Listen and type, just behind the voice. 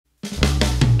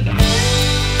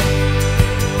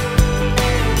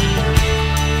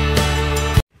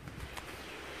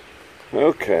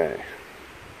Okay,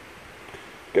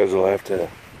 guys will have to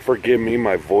forgive me.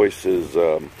 My voice is,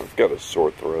 I've got a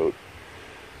sore throat.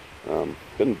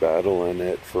 Been battling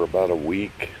it for about a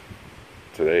week.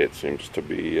 Today it seems to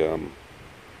be a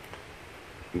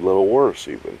little worse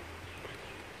even.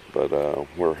 But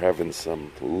we're having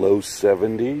some low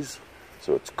 70s,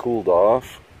 so it's cooled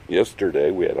off.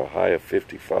 Yesterday we had a high of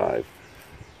 55,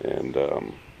 and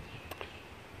oh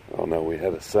no, we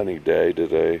had a sunny day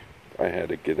today. I had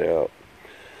to get out.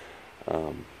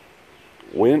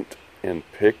 Went and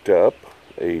picked up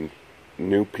a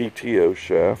new PTO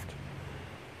shaft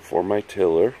for my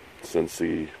tiller, since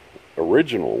the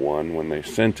original one, when they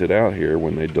sent it out here,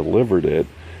 when they delivered it,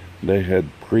 they had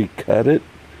pre-cut it,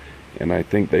 and I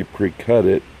think they pre-cut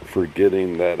it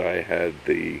forgetting that I had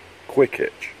the quick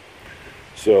hitch.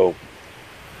 So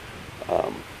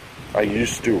I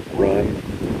used to run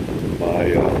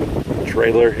my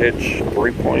trailer hitch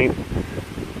 3-point,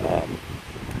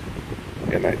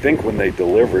 and I think when they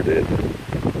delivered it,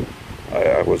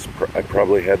 I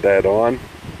probably had that on,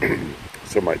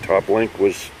 so my top link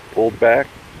was pulled back,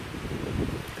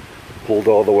 pulled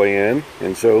all the way in,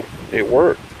 and so it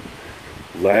worked.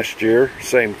 Last year,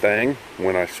 same thing.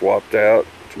 When I swapped out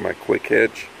to my quick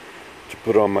hitch to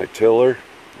put on my tiller,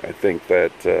 I think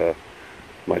that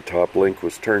my top link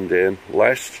was turned in.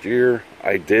 Last year,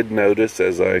 I did notice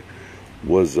as I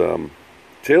was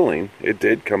tilling, it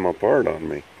did come apart on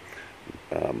me,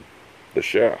 the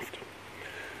shaft.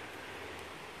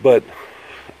 But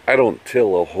I don't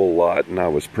till a whole lot, and I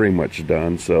was pretty much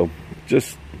done, so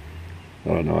just, I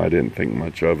don't know, I didn't think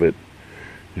much of it.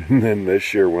 And then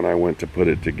this year when I went to put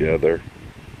it together,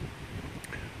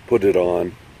 put it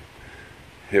on,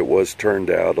 it was turned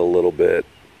out a little bit.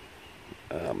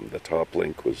 The top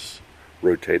link was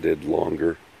rotated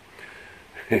longer,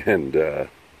 and you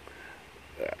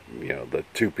know, the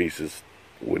two pieces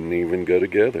wouldn't even go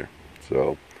together.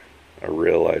 So I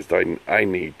realized I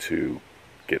need to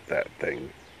get that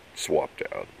thing swapped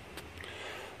out.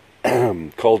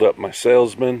 Called up my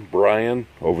salesman, Brian,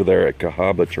 over there at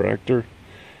Cahaba Tractor,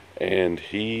 and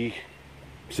he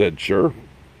said, sure,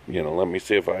 you know, let me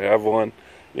see if I have one.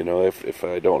 You know, if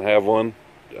I don't have one,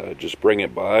 just bring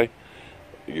it by,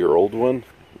 your old one,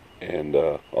 and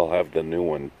I'll have the new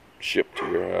one shipped to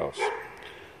your house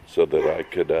so that I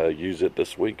could use it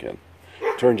this weekend.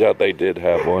 Turns out they did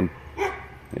have one,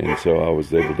 and so I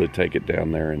was able to take it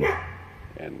down there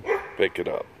and pick it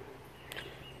up.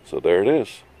 So there it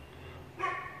is.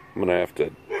 I'm gonna have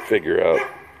to figure out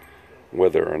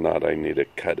whether or not I need to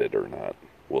cut it or not.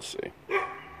 We'll see.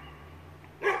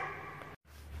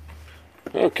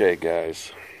 Okay,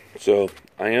 guys, so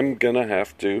I am gonna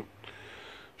have to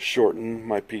shorten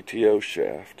my PTO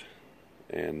shaft,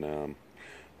 and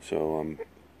so I'm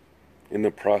in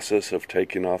the process of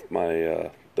taking off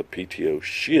my the PTO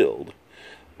Shield.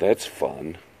 That's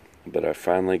fun, but I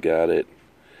finally got it.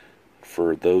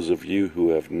 For those of you who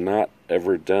have not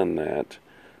ever done that,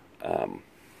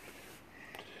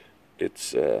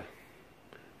 it's you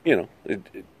know, it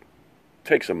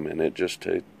takes a minute just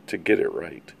to get it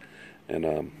right,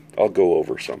 and I'll go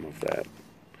over some of that.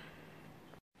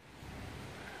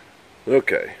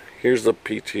 Okay, here's the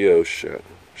PTO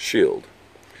Shield.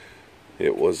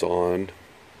 It was on,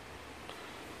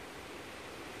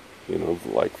 you know,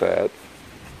 like that.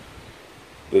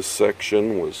 This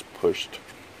section was pushed,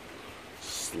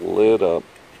 slid up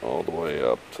all the way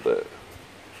up to the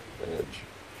edge.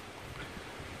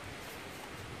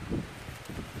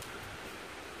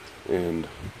 And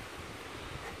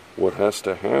what has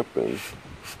to happen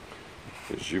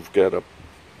is you've got to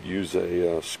use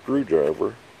a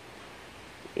screwdriver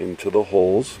into the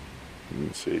holes. You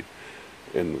can see,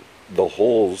 and the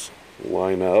holes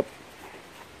line up.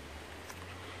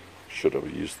 Should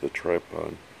have used the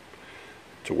tripod,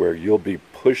 to where you'll be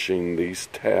pushing these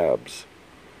tabs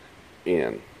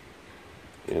in.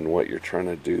 And what you're trying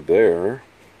to do there,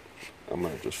 I'm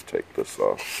going to just take this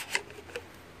off.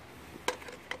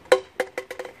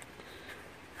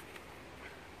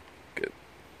 Get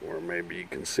where maybe you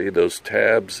can see those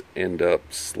tabs end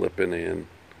up slipping in.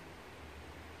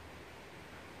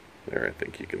 There, I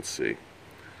think you can see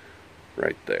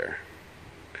right there.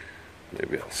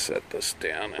 Maybe I'll set this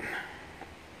down and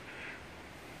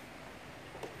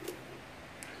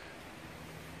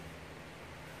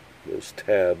those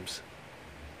tabs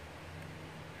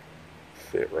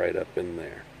fit right up in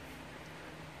there,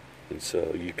 and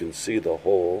so you can see the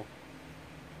hole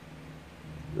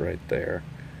right there.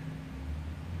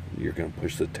 You're going to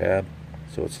push the tab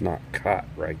so it's not caught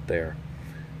right there,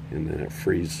 and then it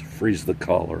frees the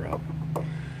collar up.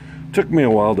 Took me a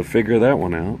while to figure that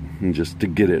one out, and just to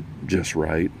get it just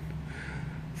right.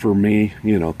 for me,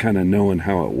 you know, kind of knowing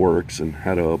how it works and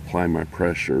how to apply my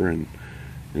pressure and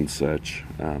such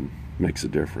makes a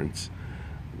difference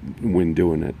when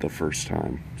doing it the first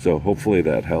time. So hopefully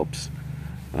that helps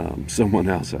someone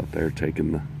else out there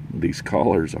taking these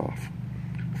collars off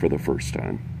for the first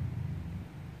time.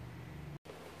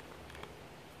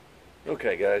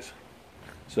 Okay guys,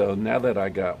 so now that I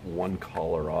got one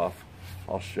collar off,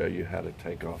 I'll show you how to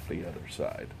take off the other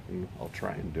side, and I'll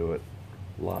try and do it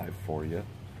live for you.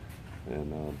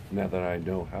 And now that I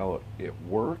know how it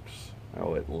works,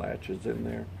 how it latches in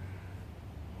there,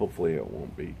 hopefully it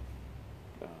won't be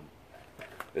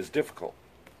as difficult.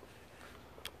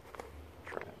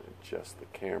 Try and adjust the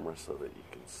camera so that you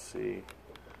can see.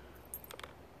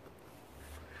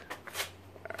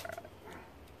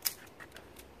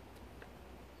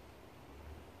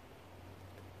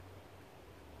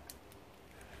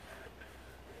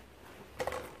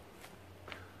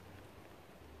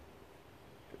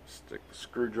 Stick the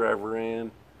screwdriver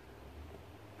in,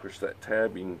 push that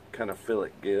tab, you can kind of feel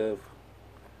it give,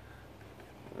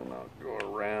 and I'll go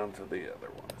around to the other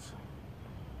ones.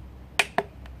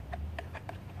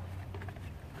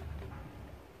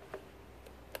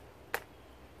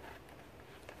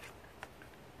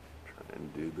 Try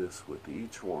and do this with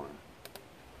each one.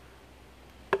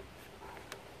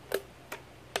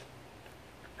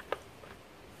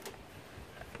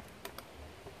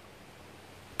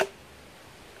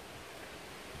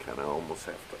 Kind of almost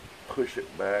have to push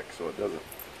it back so it doesn't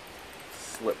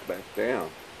slip back down.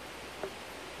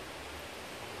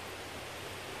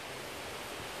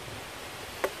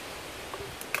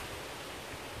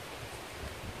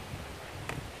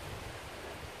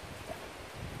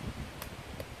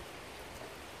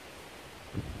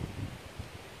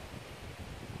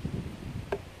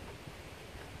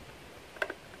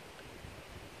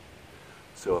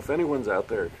 So if anyone's out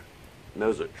there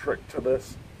knows a trick to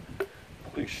this,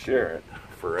 please share it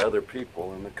for other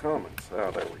people in the comments.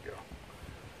 Oh, there we go.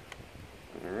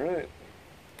 Alright.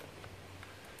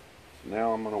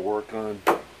 Now I'm going to work on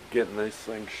getting this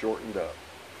thing shortened up.